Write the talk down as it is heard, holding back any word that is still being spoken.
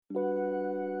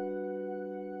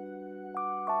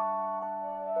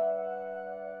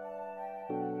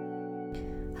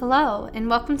Hello, and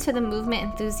welcome to the Movement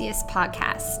Enthusiast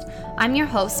Podcast. I'm your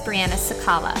host, Brianna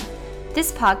Sakala.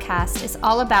 This podcast is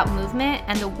all about movement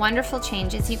and the wonderful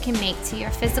changes you can make to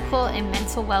your physical and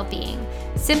mental well-being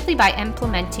simply by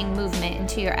implementing movement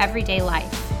into your everyday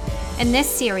life. In this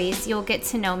series, you'll get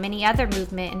to know many other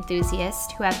movement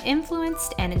enthusiasts who have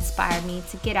influenced and inspired me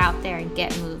to get out there and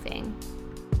get moving.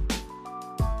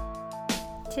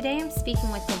 Today I'm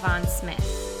speaking with Davonne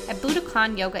Smith, a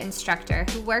Budokan yoga instructor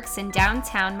who works in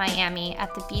downtown Miami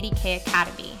at the BDK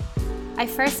Academy. I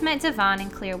first met Davonne in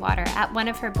Clearwater at one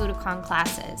of her Budokan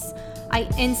classes. I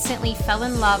instantly fell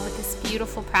in love with this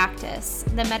beautiful practice.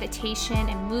 The meditation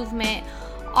and movement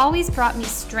always brought me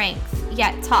strength,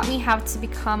 yet taught me how to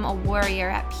become a warrior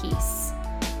at peace.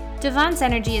 Davonne's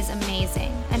energy is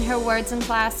amazing, and her words in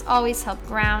class always help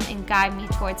ground and guide me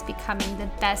towards becoming the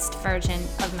best version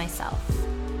of myself.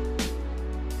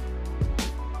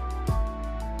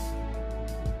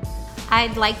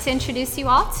 I'd like to introduce you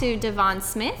all to Davonne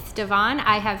Smith. Davonne,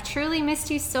 I have truly missed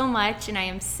you so much, and I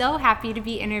am so happy to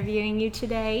be interviewing you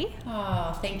today.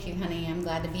 Oh, thank you, honey. I'm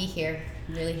glad to be here.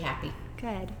 I'm really happy.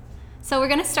 Good. So we're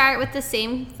going to start with the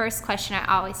same first question I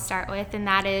always start with, and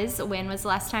that is, when was the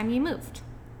last time you moved?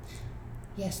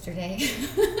 Yesterday.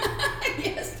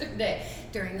 Yesterday,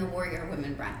 during the Warrior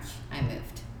Women Brunch, I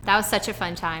moved. That was such a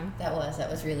fun time. That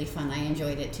was really fun. I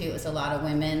enjoyed it too. It was a lot of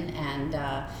women,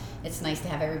 and it's nice to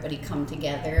have everybody come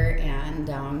together and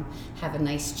have a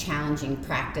nice challenging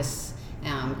practice,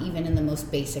 even in the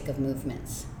most basic of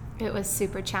movements. It was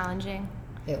super challenging.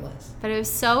 It was. But it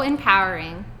was so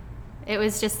empowering. It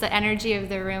was just, the energy of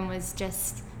the room was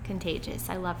just contagious.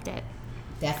 I loved it.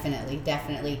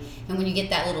 Definitely. And when you get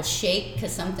that little shake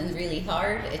because something's really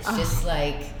hard, it's just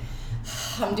like,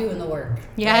 I'm doing the work.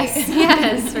 Yes, right?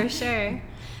 Yes, for sure.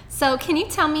 So can you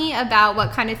tell me about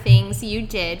what kind of things you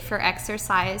did for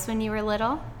exercise when you were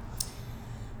little?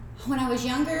 When I was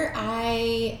younger,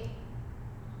 I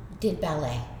did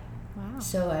ballet. Wow.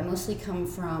 So I mostly come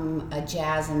from a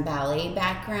jazz and ballet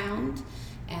background,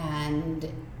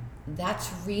 and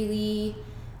that's really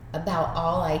about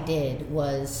all I did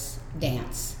was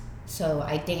dance. So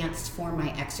I danced for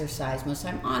my exercise most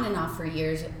of the time, on and off for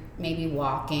years, maybe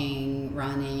walking,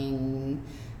 running,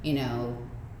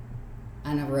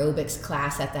 an aerobics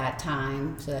class at that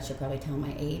time, so that should probably tell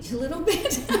my age a little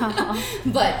bit.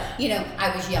 But,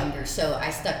 I was younger, so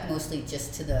I stuck mostly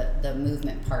just to the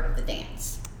movement part of the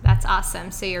dance. That's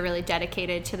awesome. So you're really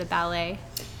dedicated to the ballet.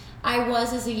 I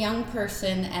was as a young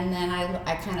person, and then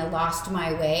I kind of lost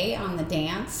my way on the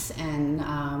dance,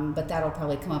 and but that'll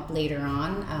probably come up later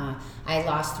on. I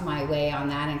lost my way on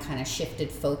that and kind of shifted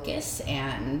focus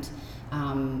and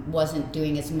wasn't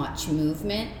doing as much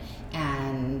movement,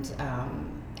 and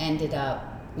ended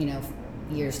up,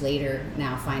 years later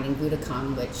now finding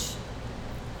Budokan, which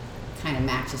kind of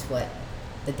matches what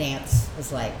the dance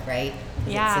was like, right?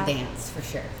 Yeah. It's a dance for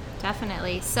sure.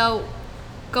 Definitely. So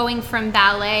going from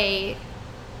ballet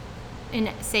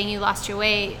and saying you lost your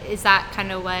way, is that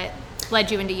kind of what led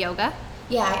you into yoga?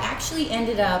 Yeah, I actually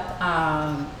ended up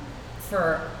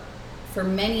for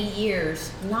many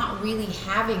years not really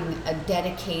having a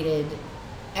dedicated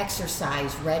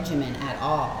exercise regimen at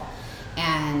all.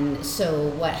 And so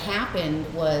what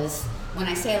happened was, when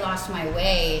I say I lost my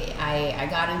way, I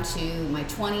got into my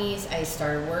 20s, I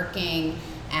started working,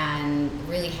 and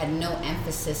really had no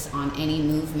emphasis on any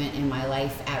movement in my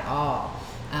life at all.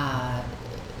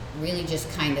 Really just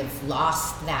kind of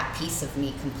lost that piece of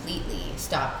me completely.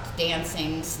 Stopped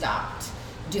dancing, stopped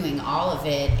doing all of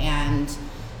it, and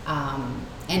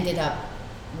ended up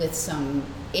with some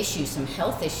issues, some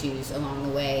health issues along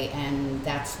the way, and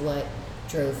that's what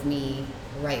drove me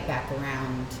right back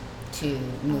around to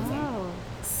moving. Oh.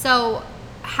 So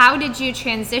how did you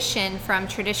transition from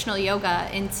traditional yoga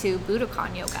into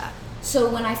Budokan yoga? So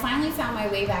when I finally found my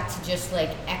way back to just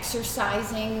like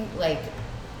exercising like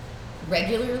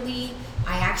regularly,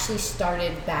 I actually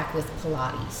started back with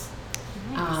Pilates.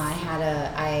 Nice.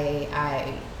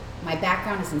 My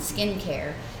background is in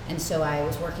skincare, and so I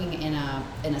was working in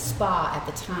a spa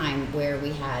at the time where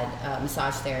we had a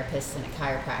massage therapist and a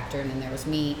chiropractor, and then there was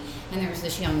me, and there was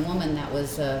this young woman that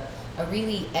was a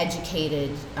really educated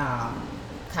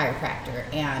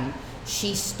chiropractor, and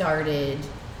she started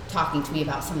talking to me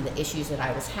about some of the issues that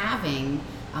I was having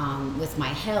with my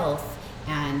health,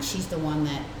 and she's the one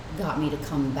that got me to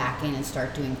come back in and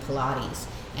start doing Pilates.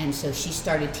 And so she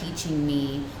started teaching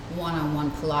me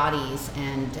one-on-one Pilates,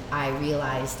 and I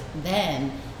realized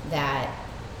then that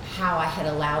how I had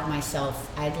allowed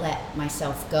myself, I'd let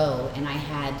myself go, and I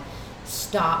had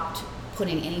stopped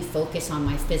putting any focus on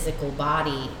my physical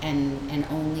body, and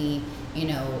only,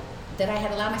 that I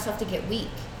had allowed myself to get weak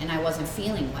and I wasn't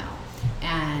feeling well.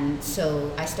 And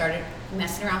so I started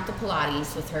messing around with the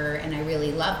Pilates with her, and I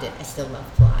really loved it. I still love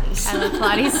Pilates. I love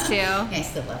Pilates too. I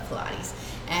still love Pilates.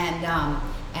 And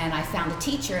I found a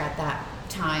teacher at that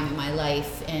time in my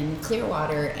life in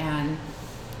Clearwater, and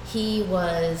he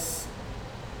was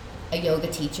a yoga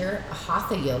teacher, a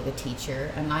Hatha yoga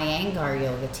teacher, an Iyengar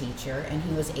yoga teacher, and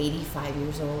he was 85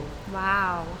 years old.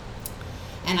 Wow.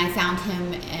 And I found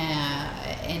him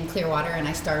in Clearwater, and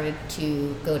I started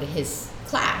to go to his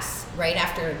class. Right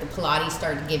after the Pilates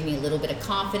started to give me a little bit of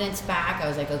confidence back, I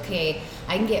was like, okay,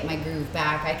 I can get my groove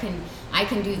back. I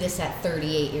can do this at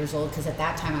 38 years old, because at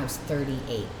that time I was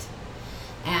 38.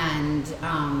 And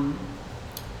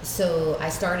so I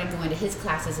started going to his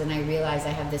classes, and I realized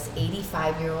I have this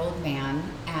 85-year-old man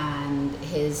and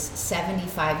his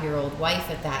 75-year-old wife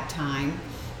at that time,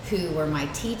 who were my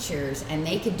teachers, and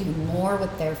they could do more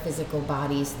with their physical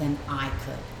bodies than I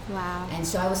could. Wow. And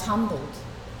so I was humbled.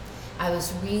 I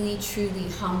was really, truly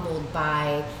humbled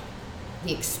by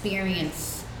the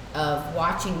experience of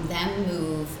watching them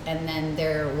move, and then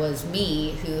there was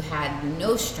me who had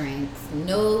no strength,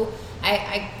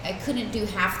 I couldn't do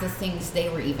half the things they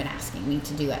were even asking me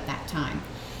to do at that time.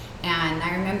 And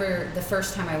I remember the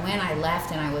first time I went, I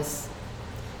left, and I was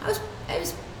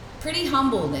pretty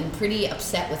humbled and pretty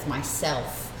upset with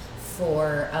myself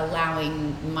for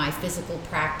allowing my physical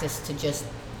practice to just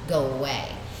go away.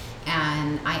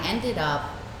 And I ended up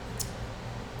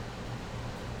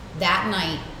that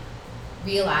night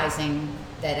realizing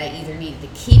that I either needed to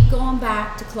keep going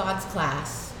back to Claude's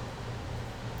class,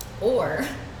 or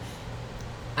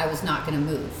I was not going to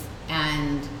move.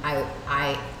 And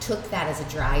I took that as a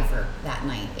driver that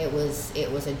night. It was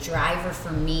a driver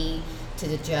for me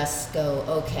to just go,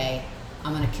 okay,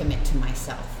 I'm going to commit to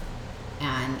myself.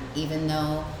 And even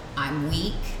though I'm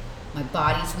weak, my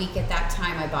body's weak at that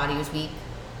time, my body was weak,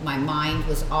 my mind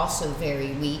was also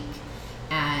very weak,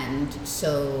 and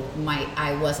so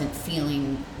I wasn't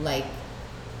feeling like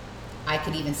I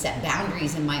could even set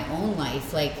boundaries in my own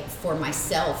life, like for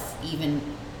myself, even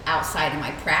outside of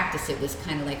my practice. It was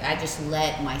kind of like I just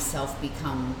let myself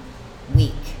become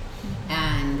weak. Mm-hmm.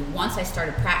 And once I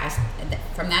started practice,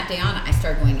 from that day on, I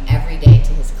started going every day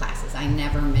to his classes. I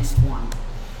never missed one.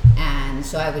 And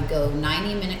so I would go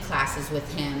 90-minute classes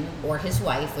with him or his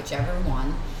wife, whichever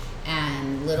one.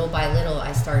 And little by little,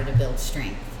 I started to build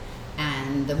strength.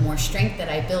 And the more strength that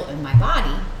I built in my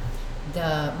body,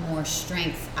 the more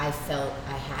strength I felt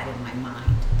I had in my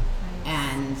mind.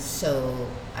 Nice. And so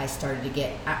I started to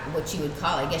get what you would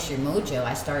call, I guess, your mojo.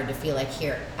 I started to feel like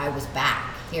here, I was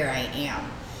back. Here I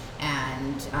am.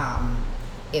 And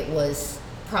it was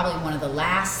probably one of the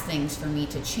last things for me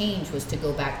to change was to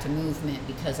go back to movement,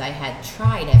 because I had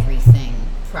tried everything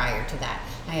prior to that.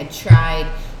 I had tried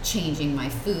changing my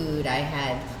food, I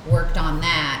had worked on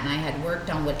that, and I had worked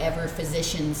on whatever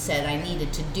physicians said I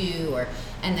needed to do,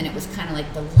 and then it was kind of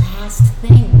like the last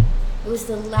thing. It was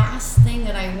the last thing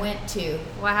that I went to.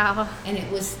 Wow. And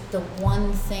it was the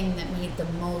one thing that made the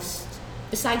most,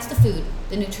 besides the food,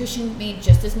 the nutrition made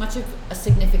just as much of a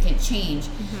significant change,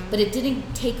 mm-hmm. but it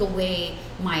didn't take away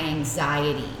my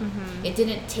anxiety. Mm-hmm. It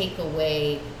didn't take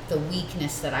away the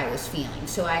weakness that I was feeling.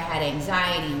 So I had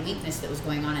anxiety and weakness that was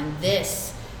going on, and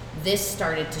this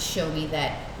started to show me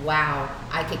that, wow,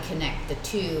 I could connect the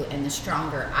two, and the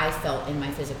stronger I felt in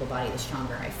my physical body, the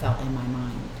stronger I felt in my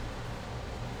mind.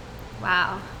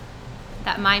 Wow.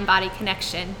 That mind-body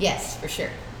connection. Yes, for sure.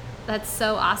 That's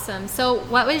so awesome. So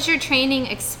what was your training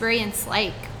experience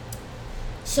like?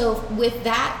 So with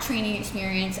that training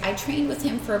experience, I trained with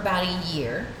him for about a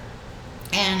year.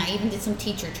 And I even did some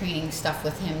teacher training stuff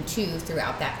with him too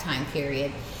throughout that time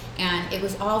period. And it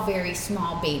was all very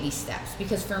small baby steps,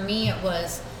 because for me I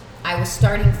was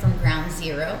starting from ground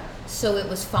zero. So it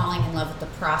was falling in love with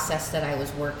the process that I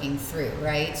was working through,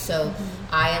 right? So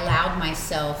mm-hmm. I allowed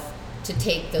myself to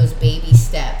take those baby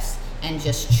steps and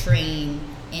just train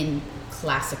in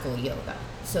classical yoga.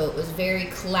 So it was very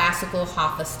classical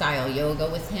Hatha style yoga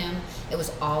with him. It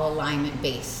was all alignment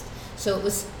based. So it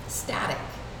was static.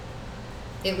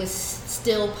 It was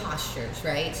still postures,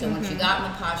 right? So mm-hmm. once you got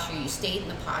in the posture, you stayed in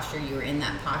the posture, you were in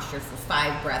that posture for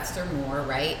 5 breaths or more,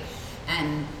 right?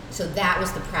 And so that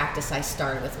was the practice I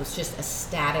started with, was just a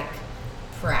static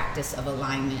practice of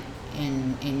alignment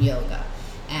in yoga.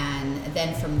 And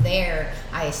then from there,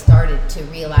 I started to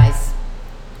realize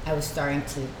I was starting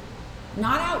to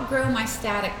not outgrow my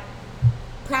static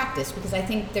practice, because I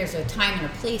think there's a time and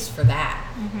a place for that.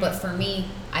 Mm-hmm. But for me,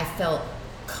 I felt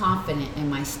confident in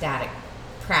my static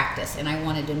practice, and I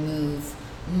wanted to move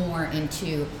more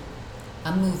into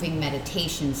a moving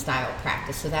meditation style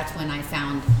practice. So that's when I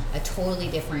found a totally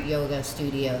different yoga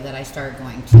studio that I started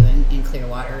going to in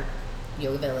Clearwater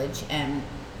Yoga Village, and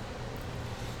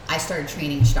I started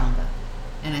training Ashtanga.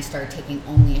 And I started taking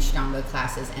only Ashtanga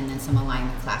classes and then some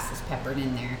alignment classes peppered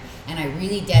in there. And I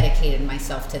really dedicated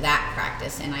myself to that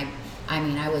practice. And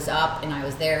I was up and I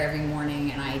was there every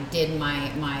morning, and I did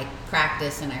my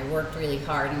practice, and I worked really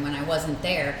hard. And when I wasn't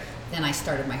there, then I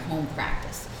started my home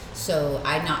practice. So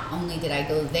I not only did I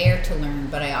go there to learn,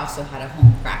 but I also had a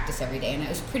home practice every day. And it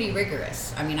was pretty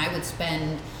rigorous. I mean, I would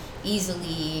spend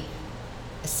easily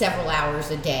several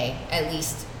hours a day, at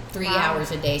least 3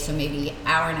 hours a day, so maybe an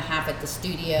hour and a half at the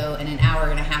studio and an hour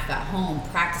and a half at home,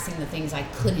 practicing the things I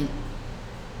couldn't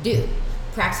do,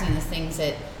 practicing the things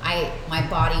that my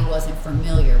body wasn't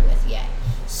familiar with yet.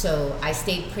 So I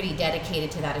stayed pretty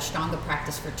dedicated to that Ashtanga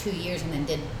practice for 2 years, and then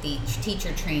did the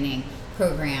teacher training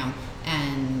program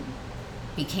and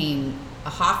became a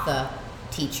Hatha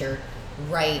teacher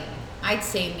right, I'd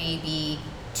say maybe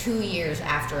 2 years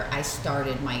after I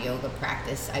started my yoga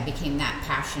practice. I became that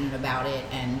passionate about it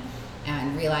and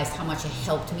realized how much it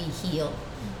helped me heal.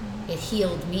 Mm-hmm. It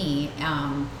healed me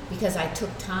because I took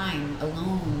time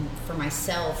alone for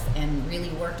myself and really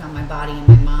worked on my body and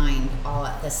my mind all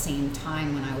at the same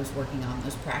time when I was working on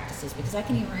those practices, because I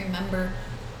can even remember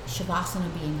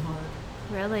Shavasana being hard.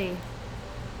 Really?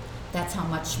 That's how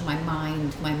much my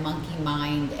mind, my monkey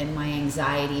mind, and my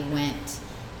anxiety went.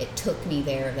 It took me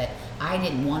there that I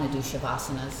didn't want to do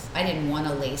Shavasanas. I didn't want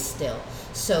to lay still.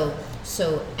 So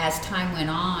as time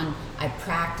went on, I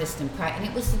practiced and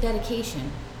it was the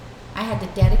dedication. I had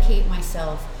to dedicate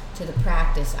myself to the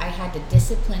practice. I had to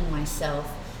discipline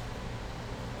myself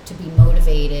to be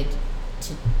motivated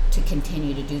to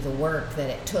continue to do the work that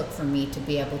it took for me to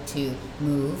be able to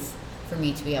move, for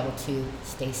me to be able to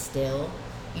stay still.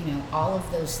 All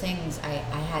of those things I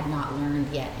had not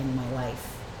learned yet in my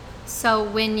life. So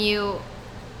when you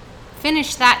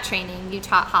finished that training, you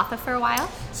taught Hatha for a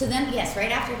while? So then, yes,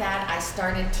 right after that, I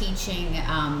started teaching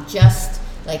just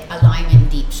like alignment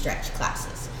deep stretch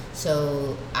classes.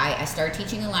 So I started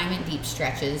teaching alignment deep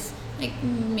stretches, like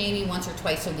maybe once or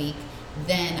twice a week.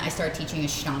 Then I started teaching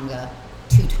Ashtanga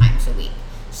 2 times a week.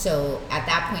 So at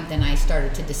that point, then I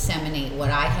started to disseminate what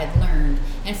I had learned.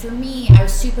 And for me, I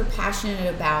was super passionate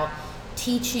about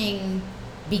teaching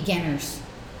beginners.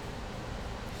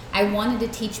 I wanted to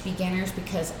teach beginners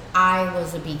because I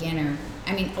was a beginner.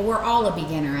 I mean, we're all a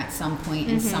beginner at some point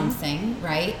in something,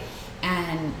 right?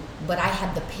 But I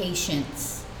had the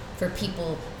patience for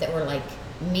people that were like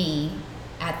me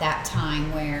at that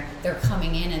time, where they're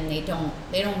coming in and they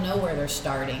don't know where they're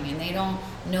starting, and they don't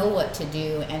know what to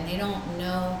do, and they don't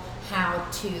know how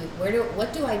to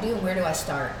what do I do and where do I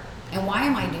start, and why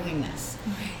am I doing this?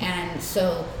 And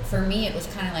so for me, it was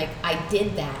kind of like I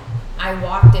did that. I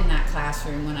walked in that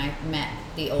classroom when I met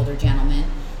the older gentleman,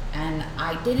 and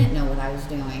I didn't know what I was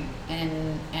doing,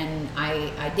 and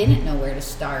I didn't know where to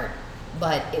start,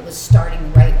 but it was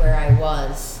starting right where I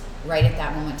was, right at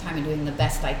that moment in time, and doing the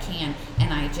best I can.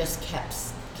 And I just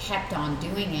kept on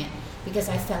doing it because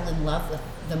I fell in love with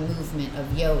the movement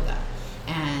of yoga,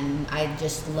 and I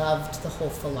just loved the whole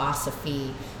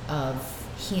philosophy of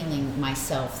healing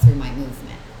myself through my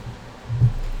movement.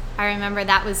 I remember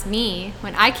that was me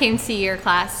when I came to your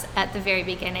class at the very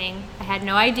beginning. I had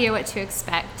no idea what to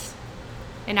expect,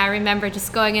 and I remember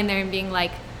just going in there and being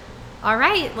like, all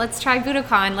right, let's try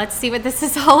Budokan. Let's see what this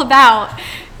is all about.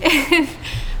 And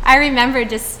I remember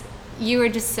you were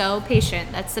just so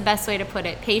patient. That's the best way to put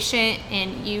it. Patient,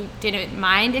 and you didn't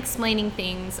mind explaining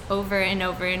things over and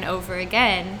over and over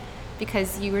again,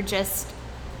 because you were just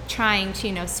trying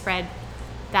to, spread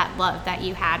that love that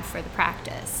you had for the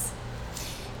practice.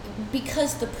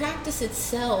 Because the practice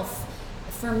itself,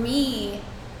 for me,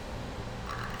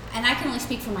 and I can only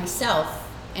speak for myself,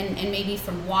 and maybe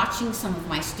from watching some of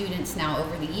my students now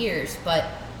over the years, but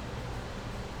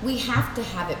we have to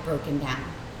have it broken down.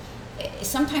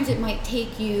 Sometimes it might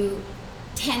take you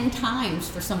 10 times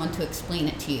for someone to explain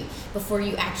it to you before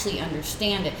you actually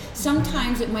understand it.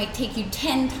 Sometimes it might take you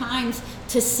 10 times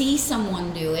to see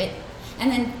someone do it,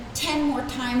 and then 10 more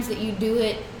times that you do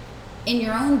it in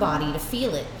your own body to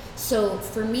feel it. So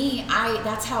for me,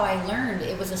 that's how I learned.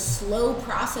 It was a slow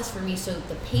process for me. So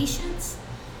the patience,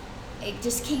 it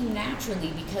just came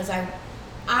naturally because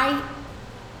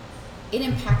it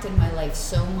impacted my life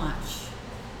so much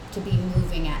to be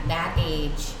moving at that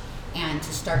age and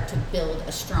to start to build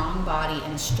a strong body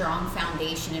and a strong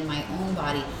foundation in my own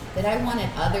body, that I wanted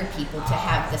other people to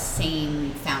have the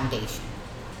same foundation.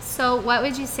 So what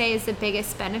would you say is the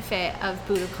biggest benefit of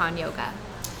Budokan Yoga?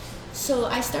 So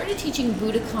I started teaching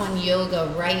Budokan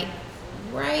Yoga right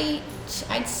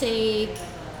I'd say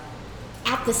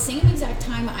at the same exact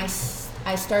time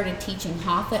I started teaching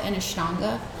Hatha and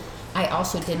Ashtanga, I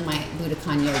also did my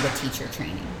Budokan Yoga teacher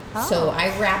training. Oh. So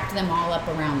I wrapped them all up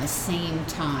around the same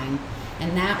time.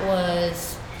 And that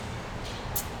was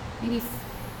maybe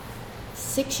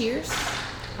 6 years.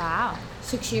 Wow.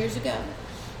 6 years ago.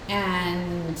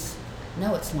 And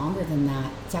no, it's longer than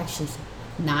that. It's actually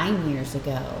 9 years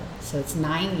ago. So it's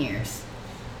 9 years.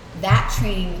 That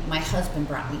training my husband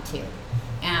brought me to.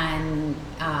 And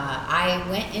I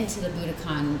went into the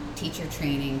Budokan teacher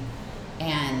training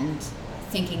and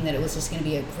thinking that it was just going to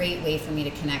be a great way for me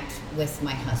to connect with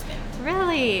my husband.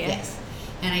 Really? Yes.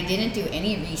 And I didn't do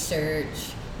any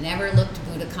research, never looked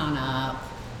Budokan up,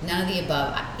 none of the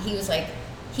above. He was like,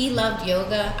 he loved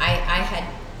yoga. I had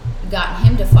gotten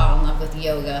him to fall in love with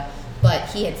yoga, but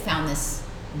he had found this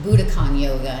Budokan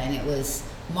yoga, and it was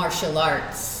martial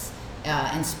arts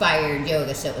inspired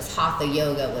yoga. So it was Hatha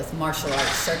yoga with martial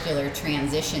arts circular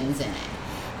transitions in it.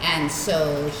 And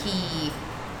so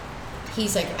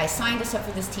he's like, I signed us up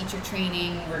for this teacher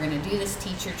training. We're going to do this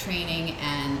teacher training.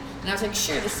 And I was like,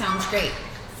 sure, this sounds great.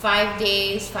 5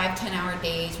 days, 5 10-hour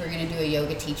days, we're going to do a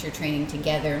yoga teacher training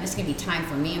together. And it's going to be time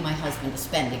for me and my husband to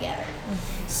spend together.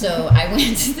 So I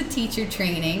went to the teacher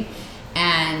training,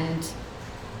 and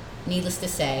needless to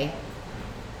say,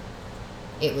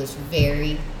 it was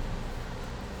very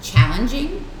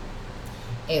challenging.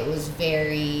 It was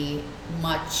very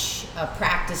much a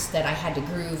practice that I had to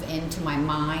groove into my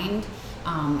mind,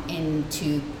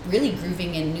 into really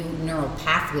grooving in new neural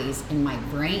pathways in my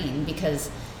brain,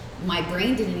 because my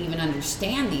brain didn't even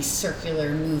understand these circular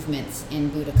movements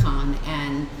in Budokan.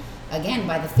 And again,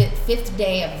 by the fifth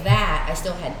day of that, I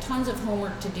still had tons of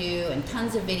homework to do and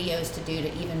tons of videos to do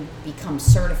to even become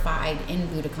certified in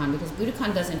Budokan, because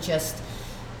Budokan doesn't just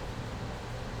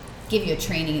give you a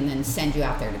training and then send you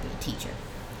out there to be a teacher.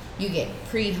 You get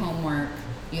pre-homework,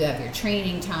 you have your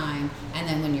training time, and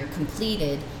then when you're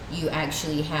completed, you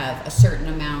actually have a certain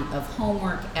amount of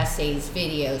homework, essays,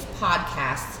 videos,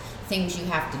 podcasts, things you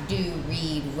have to do,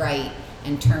 read, write,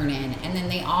 and turn in, and then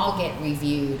they all get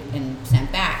reviewed and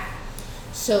sent back.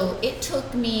 So it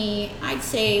took me, I'd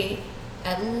say,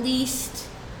 at least,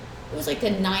 it was like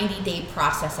a 90-day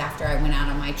process after I went out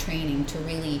on my training to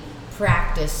really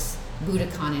practice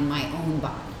Budokan in my own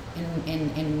body,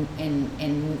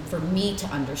 and for me to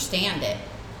understand it.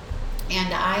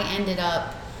 And I ended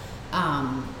up,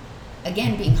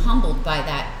 again, being humbled by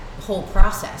that whole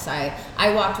process.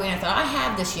 I walked away and I thought, I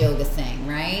have this yoga thing,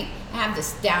 right? I have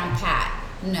this down pat.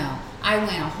 No, I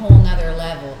went a whole nother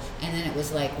level, and then it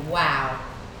was like, wow,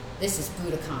 this is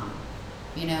Budokan.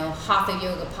 You know, Hatha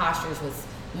yoga postures with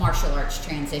martial arts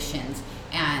transitions.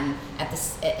 And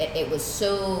it was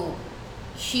so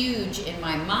huge in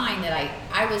my mind that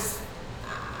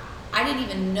I didn't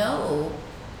even know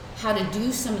how to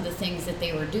do some of the things that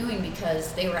they were doing,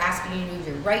 because they were asking you to move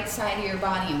your right side of your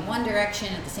body in one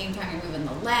direction at the same time you're moving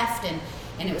the left, and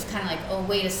it was kind of like, oh,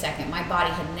 wait a second, my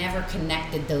body had never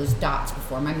connected those dots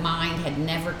before. My mind had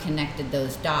never connected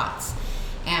those dots.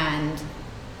 And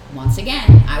once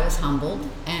again, I was humbled,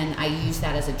 and I used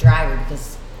that as a driver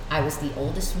because I was the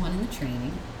oldest one in the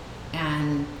training,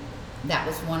 and that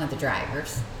was one of the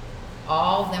drivers.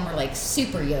 All of them were like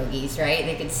super yogis, right?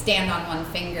 They could stand on one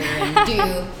finger and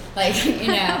do like, you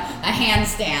know, a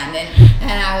handstand.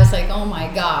 And I was like, oh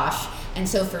my gosh. And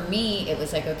so for me, it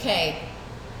was like, okay,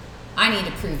 I need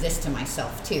to prove this to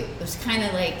myself too. It was kind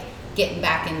of like getting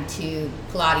back into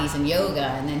Pilates and yoga.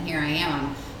 And then here I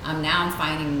am. I'm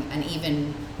finding an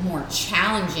even more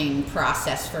challenging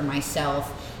process for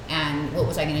myself. And what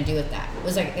was I going to do with that?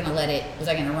 Was I going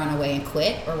to run away and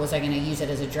quit, or was I going to use it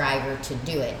as a driver to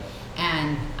do it?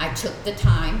 And I took the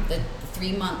time, the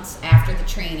 3 months after the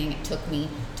training it took me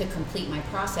to complete my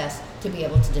process to be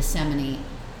able to disseminate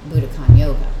Budokan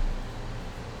Yoga.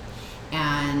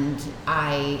 And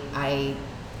I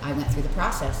went through the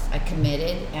process. I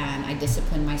committed, and I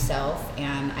disciplined myself,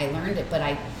 and I learned it. But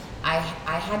I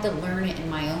had to learn it in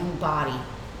my own body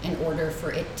in order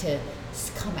for it to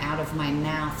come out of my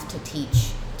mouth to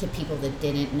teach to people that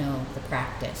didn't know the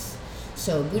practice.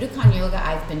 So Budokan Yoga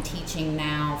I've been teaching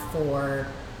now for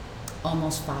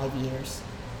almost 5 years.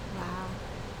 Wow.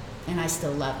 And I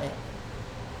still love it.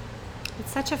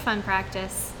 It's such a fun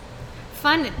practice.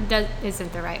 Fun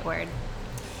isn't the right word.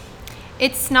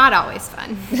 It's not always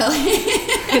fun.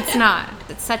 It's not.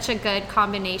 It's such a good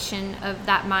combination of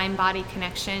that mind-body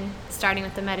connection, starting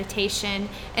with the meditation,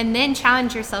 and then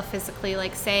challenge yourself physically,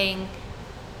 like saying,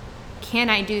 can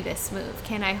I do this move?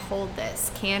 Can I hold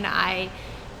this? Can I,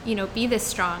 be this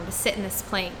strong to sit in this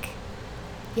plank?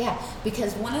 Yeah,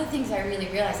 because one of the things I really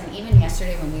realized, and even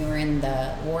yesterday when we were in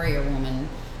the Warrior Woman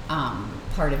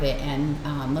part of it, and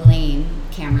Melaine,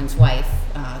 Cameron's wife,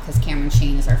 because Cameron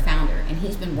Shane is our founder, and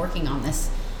he's been working on this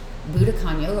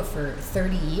Budokan yoga for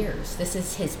 30 years. This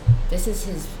is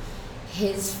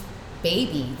his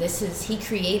baby. He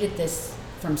created this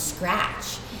from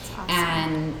scratch. That's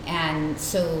awesome. And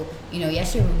so,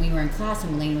 yesterday when we were in class,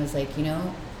 and Melaine was like,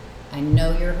 I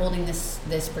know you're holding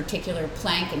this particular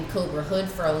plank and Cobra Hood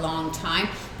for a long time,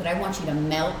 but I want you to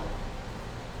melt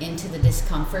into the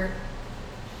discomfort.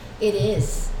 It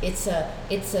is. It's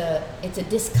a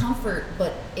discomfort,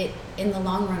 but it in the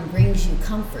long run brings you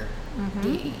comfort.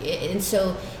 Mm-hmm. And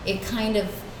so it kind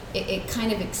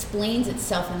of explains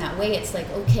itself in that way. It's like,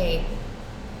 okay,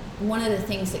 one of the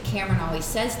things that Cameron always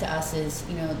says to us is,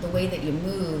 the way that you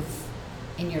move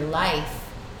in your life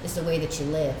is the way that you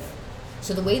live.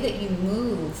 So the way that you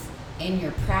move in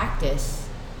your practice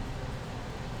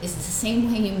is the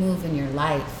same way you move in your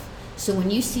life. So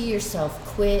when you see yourself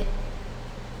quit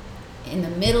in the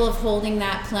middle of holding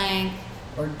that plank,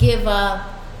 or give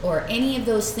up, or any of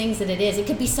those things that it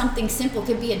could be something simple. It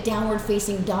could be a downward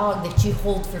facing dog that you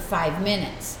hold for 5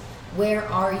 minutes. Where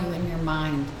are you in your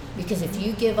mind? Because if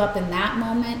you give up in that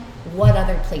moment, what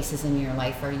other places in your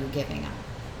life are you giving up?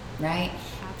 Right?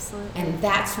 Absolutely. And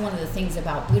that's one of the things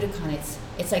about Budokan.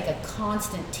 It's like a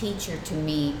constant teacher to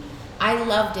me. I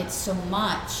loved it so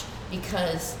much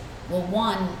because, well,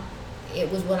 one, it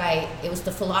was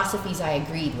the philosophies I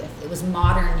agreed with. It was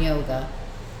modern yoga.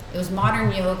 It was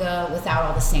modern yoga without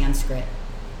all the Sanskrit.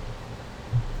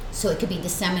 So it could be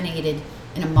disseminated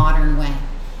in a modern way.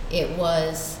 It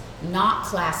was not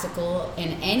classical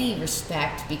in any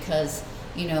respect because,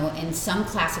 in some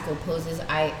classical poses,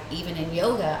 even in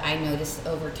yoga, I noticed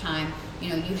over time,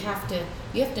 you have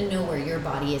to know where your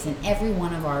body is, and every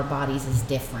one of our bodies is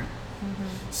different.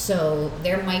 Mm-hmm. So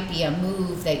there might be a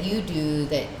move that you do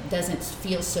that doesn't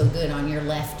feel so good on your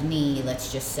left knee,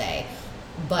 let's just say,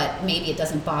 but maybe it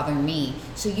doesn't bother me.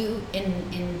 So you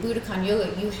in Budokan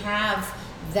yoga, you have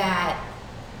that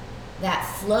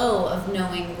flow of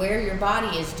knowing where your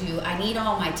body is. Do I need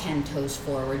all my 10 toes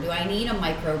forward? Do I need a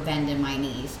micro bend in my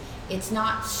knees? It's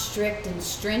not strict and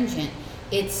stringent.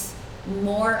 It's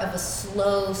more of a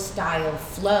slow style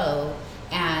flow,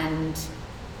 and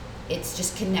it's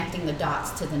just connecting the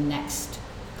dots to the next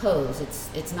pose.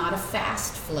 It's not a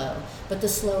fast flow, but the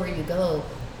slower you go,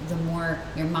 the more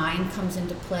your mind comes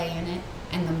into play in it,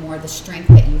 and the more the strength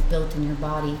that you've built in your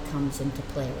body comes into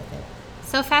play with it.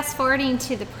 So fast forwarding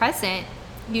to the present,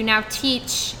 you now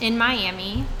teach in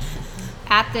Miami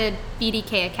at the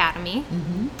BDK Academy.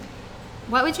 Mm-hmm.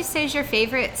 What would you say is your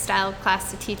favorite style of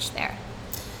class to teach there?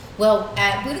 Well,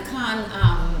 at Budokan,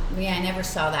 I never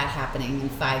saw that happening in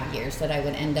 5 years, that I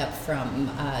would end up from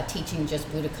teaching just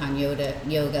Budokan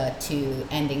yoga to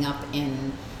ending up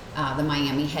in the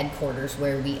Miami headquarters,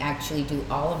 where we actually do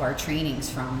all of our trainings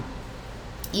from.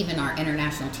 Even our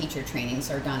international teacher trainings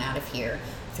are done out of here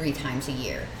 3 times a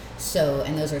year. So,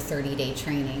 and those are 30-day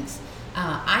trainings.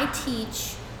 I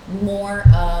teach more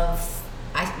of,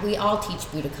 we all teach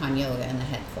Budokan yoga in the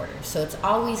headquarters. So it's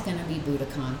always going to be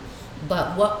Budokan.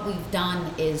 But what we've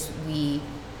done is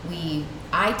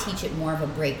I teach it more of a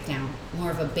breakdown, more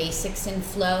of a basics and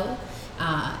flow,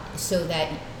 so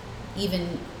that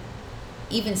even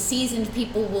seasoned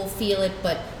people will feel it,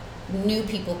 but new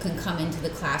people can come into the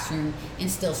classroom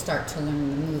and still start to learn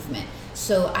the movement.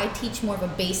 So I teach more of a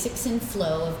basics and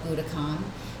flow of Budokan,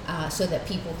 so that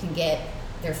people can get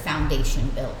their foundation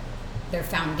built, their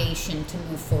foundation to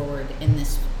move forward in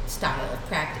this style of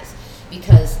practice.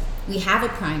 Because we have a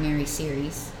primary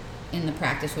series in the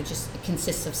practice, which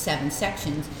consists of 7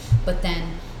 sections, but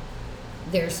then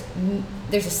there's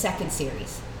a second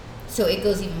series. So it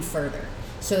goes even further.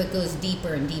 So it goes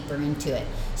deeper and deeper into it.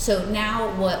 So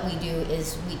now what we do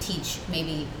is we teach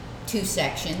maybe 2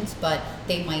 sections, but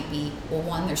they might be, well,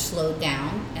 1, they're slowed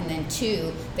down, and then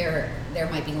 2, there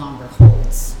might be longer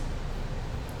holds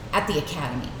at the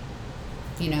academy.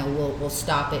 We'll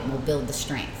stop it and we'll build the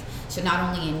strength. So not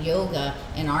only in yoga,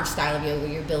 in our style of yoga,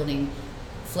 you're building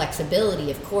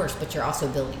flexibility, of course, but you're also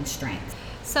building strength.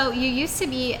 So you used to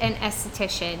be an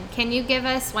esthetician. Can you give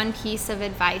us one piece of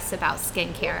advice about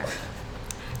skincare?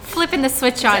 Flipping the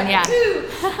switch on, yeah.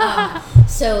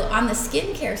 So on the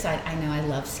skincare side, I know I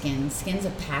love skin. Skin's a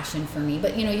passion for me,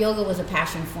 but yoga was a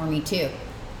passion for me too,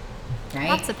 right?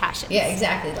 Lots of passions. Yeah,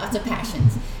 exactly. Lots of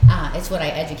passions. It's what I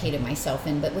educated myself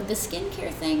in. But with the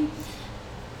skincare thing,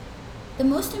 the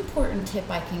most important tip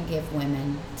I can give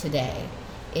women today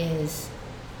is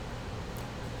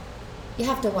you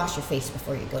have to wash your face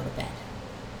before you go to bed.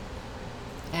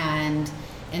 And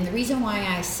And the reason why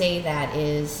I say that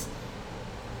is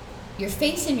your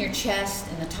face and your chest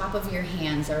and the top of your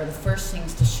hands are the first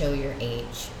things to show your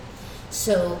age.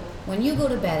 So when you go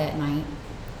to bed at night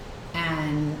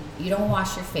and you don't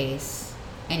wash your face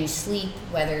and you sleep,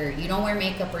 whether you don't wear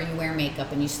makeup or you wear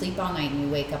makeup, and you sleep all night and you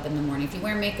wake up in the morning, if you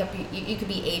wear makeup, you could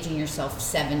be aging yourself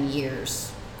 7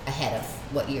 years ahead of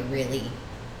what you really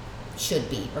should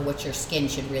be, or what your skin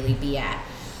should really be at.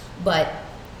 But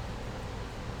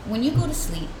when you go to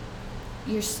sleep,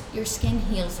 your skin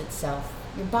heals itself.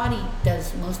 Your body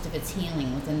does most of its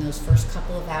healing within those first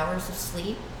couple of hours of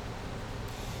sleep.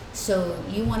 So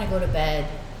you want to go to bed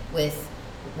with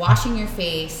washing your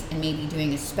face and maybe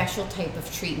doing a special type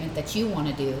of treatment that you want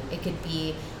to do. It could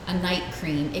be a night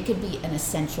cream. It could be an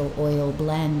essential oil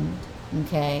blend,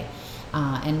 okay?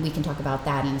 And we can talk about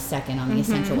that in a second on the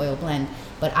essential oil blend.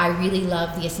 But I really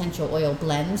love the essential oil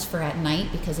blends for at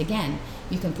night because, again,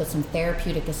 you can put some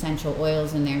therapeutic essential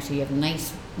oils in there so you have a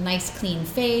nice clean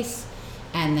face,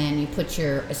 and then you put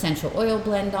your essential oil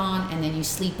blend on, and then you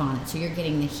sleep on it. So you're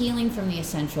getting the healing from the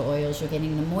essential oils, you're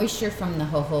getting the moisture from the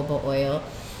jojoba oil,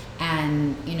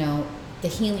 and, you know, the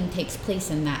healing takes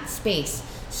place in that space.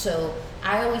 So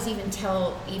I always even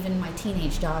tell even my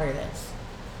teenage daughter this.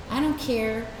 I don't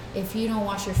care if you don't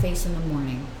wash your face in the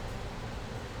morning.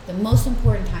 The most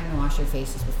important time to wash your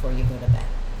face is before you go to bed.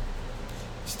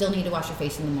 You still need to wash your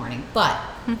face in the morning. But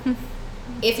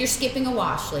if you're skipping a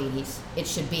wash, ladies, it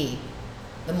should be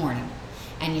the morning.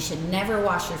 And you should never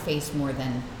wash your face more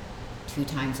than 2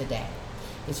 times a day.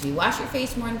 Because if you wash your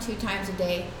face more than 2 times a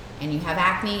day and you have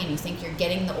acne and you think you're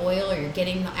getting the oil or you're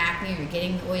getting the acne or you're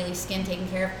getting the oily skin taken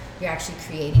care of, you're actually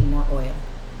creating more oil.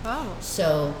 Oh.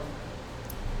 So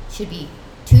should be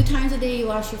 2 times a day you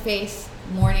wash your face,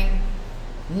 morning.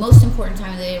 Most important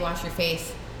time of the day to wash your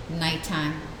face,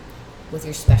 nighttime, with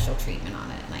your special treatment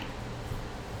on it at night.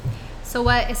 So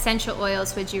what essential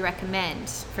oils would you recommend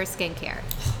for skincare?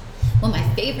 Well, my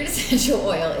favorite essential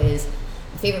oil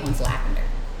my favorite one's lavender.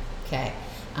 Okay.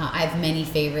 I have many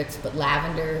favorites, but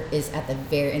lavender is at the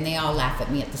and they all laugh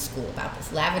at me at the school about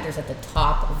this. Lavender's at the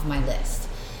top of my list.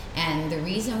 And the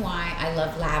reason why I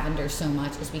love lavender so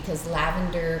much is because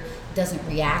lavender doesn't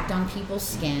react on people's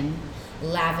skin.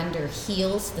 Lavender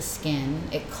heals the skin.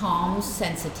 It calms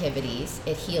sensitivities.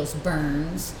 It heals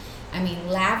burns. I mean,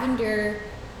 lavender's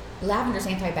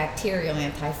antibacterial,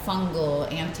 antifungal,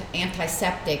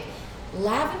 antiseptic.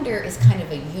 Lavender is kind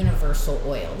of a universal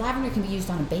oil. Lavender can be used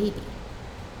on a baby.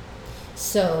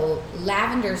 So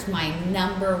lavender's my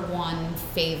number one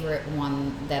favorite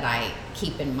one that I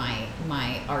keep in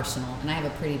my arsenal. And I have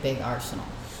a pretty big arsenal.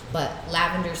 But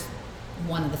lavender's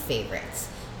one of the favorites.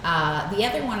 The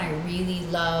other one I really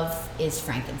love is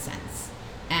frankincense.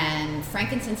 And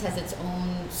frankincense has its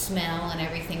own smell and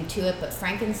everything to it, but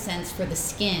frankincense for the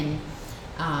skin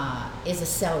is a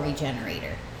cell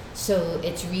regenerator. So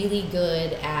it's really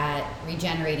good at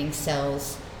regenerating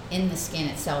cells in the skin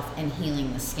itself and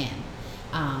healing the skin.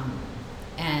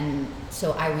 And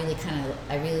so I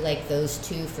really like those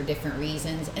two for different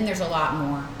reasons. And there's a lot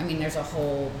more. I mean, there's a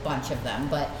whole bunch of them,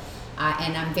 but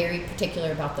and I'm very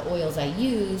particular about the oils I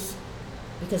use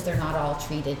because they're not all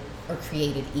treated or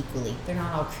created equally. They're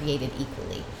not all created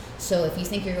equally. So if you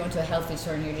think you're going to a health food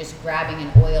store and you're just grabbing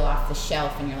an oil off the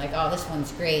shelf and you're like, oh, this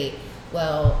one's great,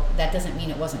 well, that doesn't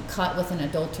mean it wasn't cut with an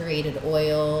adulterated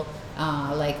oil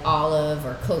like olive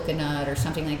or coconut or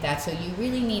something like that. So you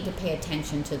really need to pay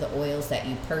attention to the oils that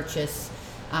you purchase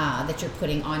that you're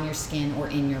putting on your skin or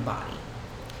in your body.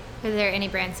 Are there any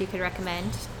brands you could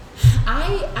recommend?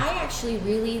 I actually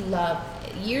really love,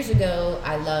 years ago,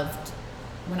 I loved,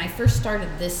 when I first started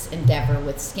this endeavor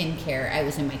with skincare, I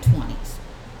was in my 20s.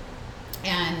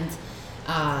 And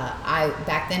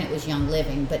back then it was Young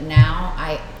Living, but now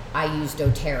I use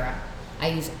doTERRA. I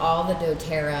use all the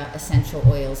doTERRA essential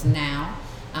oils now.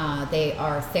 They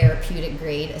are therapeutic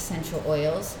grade essential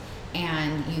oils,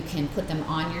 and you can put them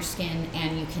on your skin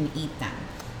and you can eat them.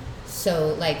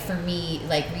 So like for me,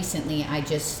 like recently I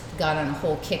just got on a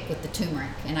whole kick with the turmeric,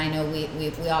 and I know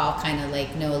we all kind of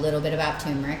like know a little bit about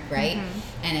turmeric, right?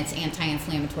 Mm-hmm. And its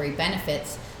anti-inflammatory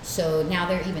benefits. So now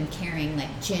they're even carrying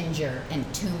like ginger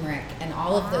and turmeric and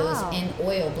all of those in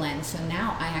oil blends. So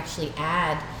now I actually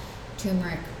add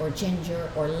turmeric or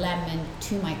ginger or lemon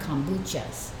to my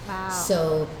kombuchas. Wow.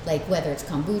 So like whether it's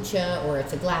kombucha or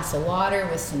it's a glass of water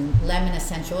with some lemon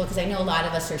essential oil, because I know a lot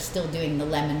of us are still doing the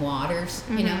lemon waters,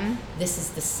 you know, this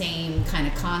is the same kind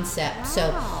of concept. Wow.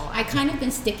 So I kind of been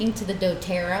sticking to the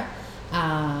doTERRA,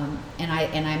 and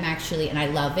I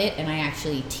love it, and I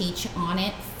actually teach on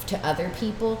it to other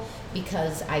people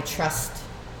because I trust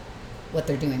what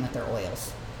they're doing with their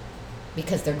oils.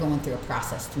 because they're going through a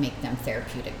process to make them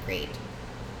therapeutic grade.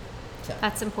 So.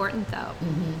 That's important, though.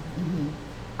 Mm-hmm, mm-hmm.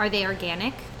 Are they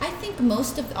organic? I think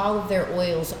most of all of their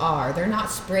oils are. They're not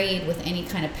sprayed with any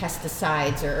kind of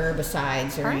pesticides or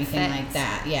herbicides or anything like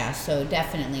that. Yeah, so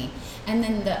definitely. And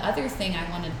then the other thing I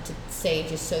wanted to say,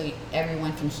 just so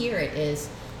everyone can hear it, is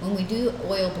when we do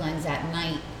oil blends at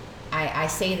night, I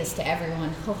say this to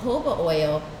everyone, jojoba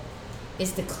oil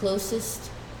is the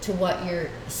closest to what your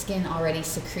skin already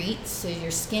secretes. So your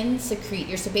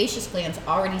sebaceous glands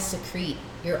already secrete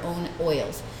your own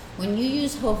oils. When you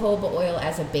use jojoba oil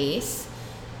as a base,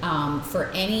 for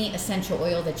any essential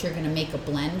oil that you're going to make a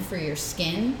blend for your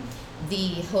skin,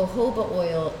 the jojoba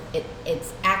oil, it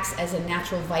acts as a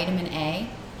natural vitamin A,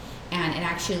 and it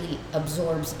actually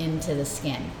absorbs into the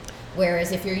skin.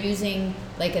 Whereas if you're using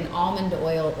like an almond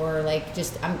oil or like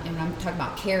I'm talking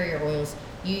about carrier oils,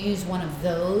 you use one of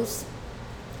those,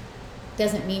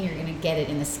 doesn't mean you're going to get it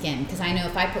in the skin. Because I know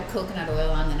if I put coconut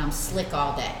oil on, then I'm slick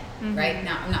all day, right?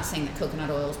 Now, I'm not saying that coconut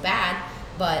oil is bad,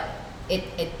 but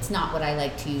it's not what I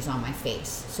like to use on my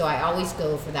face. So I always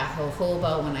go for that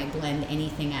jojoba when I blend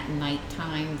anything at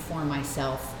nighttime for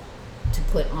myself to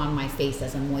put on my face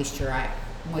as a moisturizer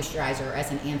or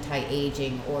as an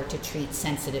anti-aging or to treat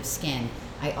sensitive skin.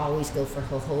 I always go for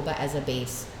jojoba as a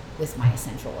base with my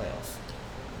essential oils.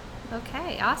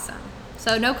 Okay, awesome.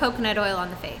 So no coconut oil on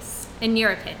the face, in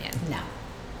your opinion?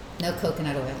 No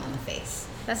coconut oil on the face.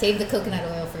 Save the coconut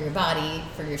oil for your body,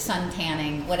 for your sun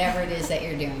tanning, whatever it is that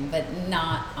you're doing, but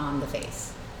not on the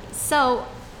face. So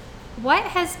what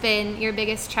has been your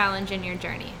biggest challenge in your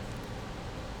journey?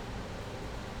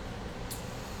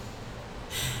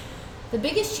 The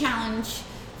biggest challenge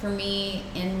for me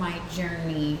in my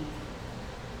journey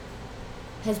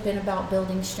has been about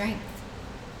building strength.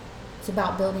 It's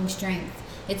about building strength.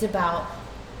 It's about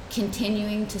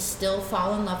continuing to still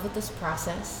fall in love with this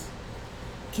process,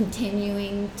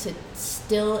 continuing to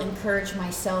still encourage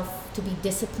myself to be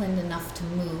disciplined enough to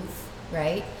move,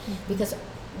 right? Mm-hmm. Because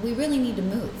we really need to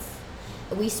move.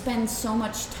 We spend so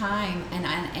much time,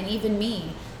 and even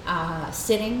me,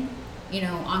 sitting,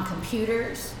 on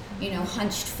computers,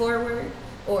 hunched forward,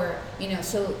 or,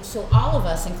 so all of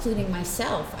us, including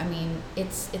myself, I mean,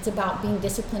 it's about being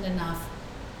disciplined enough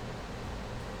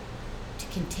to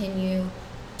continue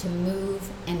to move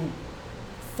and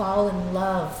fall in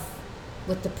love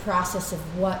with the process of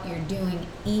what you're doing,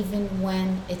 even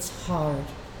when it's hard,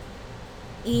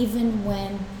 even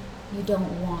when you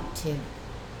don't want to.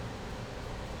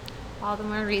 All the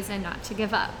more reason not to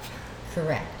give up.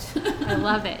 Correct. I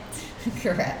love it.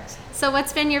 Correct. So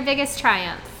what's been your biggest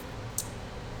triumph?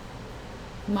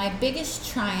 My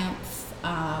biggest triumph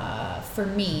for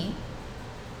me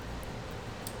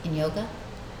in yoga?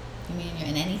 You mean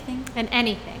in anything? In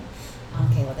anything.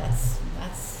 Okay, well that's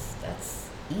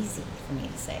easy for me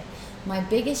to say. My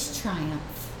biggest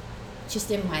triumph, just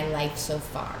in my life so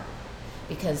far,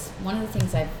 because one of the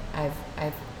things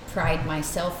I've pride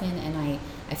myself in, and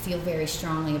I feel very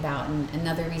strongly about, and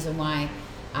another reason why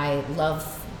I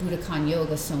love Budokan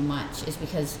Yoga so much is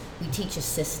because we teach a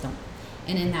system,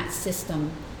 and in that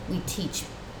system we teach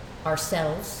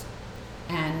ourselves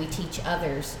and we teach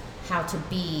others how to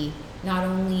be not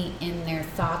only in their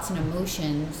thoughts and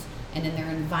emotions and in their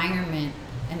environment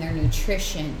and their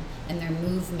nutrition and their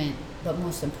movement, but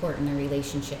most important, their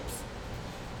relationships.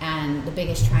 And the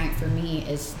biggest triumph for me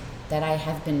is that I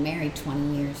have been married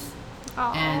 20 years.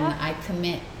 Aww. And I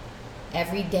commit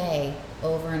every day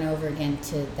over and over again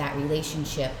to that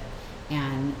relationship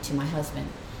and to my husband.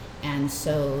 And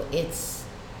so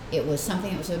it was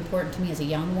something that was important to me as a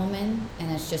young woman,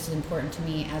 and it's just as important to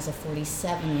me as a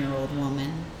 47-year-old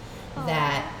woman. Aww.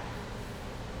 That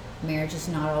marriage is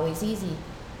not always easy,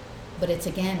 but it's,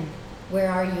 again, where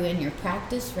are you in your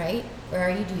practice, right? Where are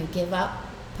you? Do you give up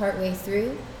partway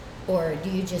through, or do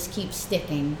you just keep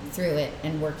sticking through it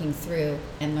and working through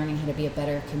and learning how to be a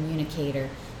better communicator?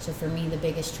 So for me, the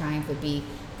biggest triumph would be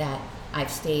that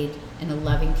I've stayed in a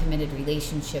loving, committed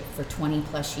relationship for 20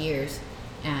 plus years,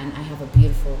 and I have a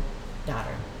beautiful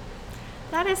daughter.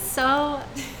 That is so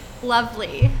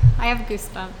lovely. I have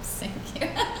goosebumps. Thank you.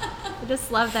 I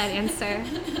just love that answer.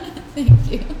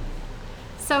 Thank you.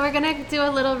 So we're going to do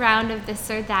a little round of this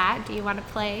or that. Do you want to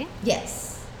play?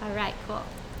 Yes. All right, cool.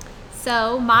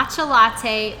 So matcha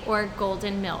latte or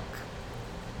golden milk?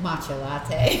 Matcha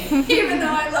latte, even though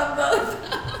I love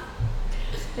both.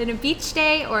 Then a beach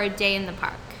day or a day in the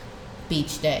park?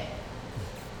 Beach day.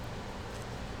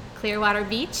 Clearwater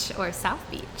Beach or South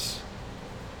Beach?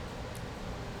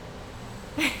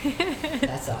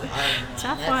 That's a hard one.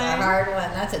 Tough That's one. a hard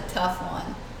one. That's a tough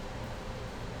one.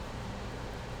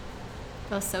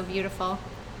 Both so beautiful.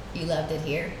 You loved it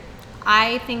here?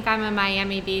 I think I'm a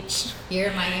Miami Beach. You're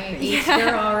a Miami Beach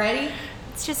girl already?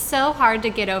 It's just so hard to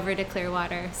get over to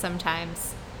Clearwater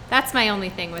sometimes. That's my only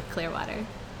thing with Clearwater.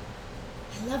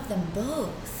 I love them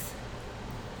both.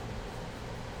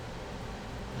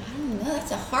 I don't know.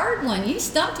 That's a hard one. You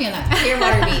stumped me on that.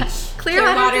 Clearwater Beach.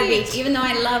 Clearwater Beach. Even though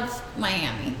I love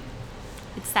Miami.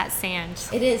 It's that sand.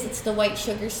 It is. It's the white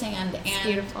sugar sand It's and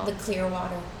beautiful. the clear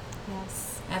water.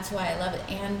 Yes. That's why I love it.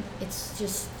 And it's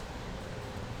just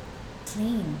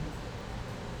clean.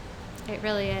 It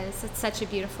really is. It's such a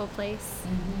beautiful place.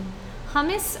 Mm-hmm.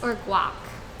 Hummus or guac?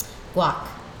 Guac.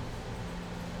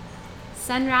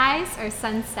 Sunrise or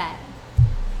sunset?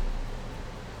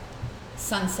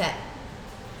 Sunset.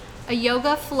 A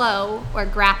yoga flow or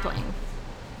grappling?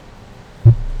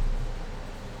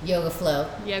 Yoga flow.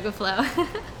 Yoga flow.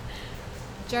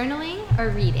 Journaling or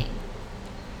reading?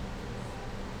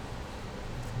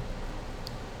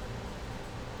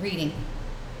 Reading.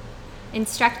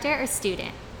 Instructor or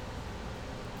student?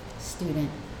 Student.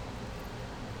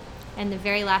 And the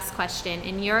very last question,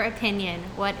 in your opinion,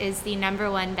 what is the number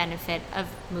one benefit of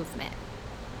movement?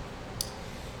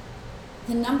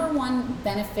 The number one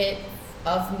benefit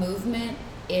of movement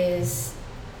is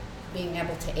being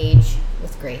able to age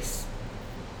with grace.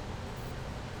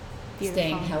 Beautiful.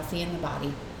 Staying healthy in the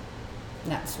body.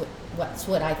 That's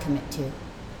what I commit to.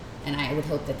 And I would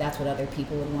hope that that's what other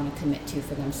people would want to commit to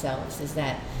for themselves, is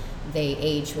that they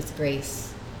age with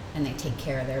grace and they take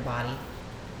care of their body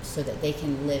so that they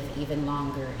can live even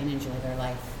longer and enjoy their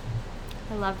life.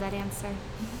 I love that answer.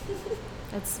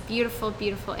 That's a beautiful,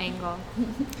 beautiful angle.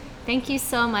 Thank you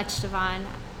so much, Davonne.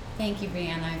 Thank you,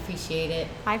 Brianna. I appreciate it.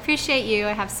 I appreciate you.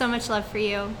 I have so much love for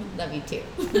you. Love you too.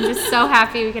 I'm just so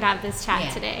happy we could have this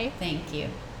chat today. Thank you.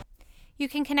 You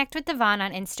can connect with Davonne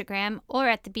on Instagram or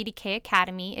at the BDK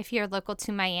Academy if you're local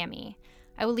to Miami.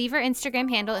 I will leave her Instagram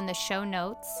handle in the show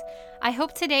notes. I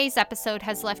hope today's episode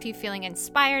has left you feeling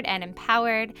inspired and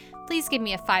empowered. Please give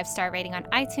me a 5-star rating on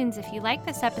iTunes if you like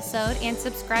this episode and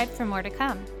subscribe for more to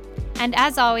come. And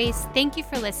as always, thank you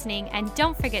for listening, and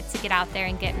don't forget to get out there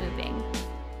and get moving.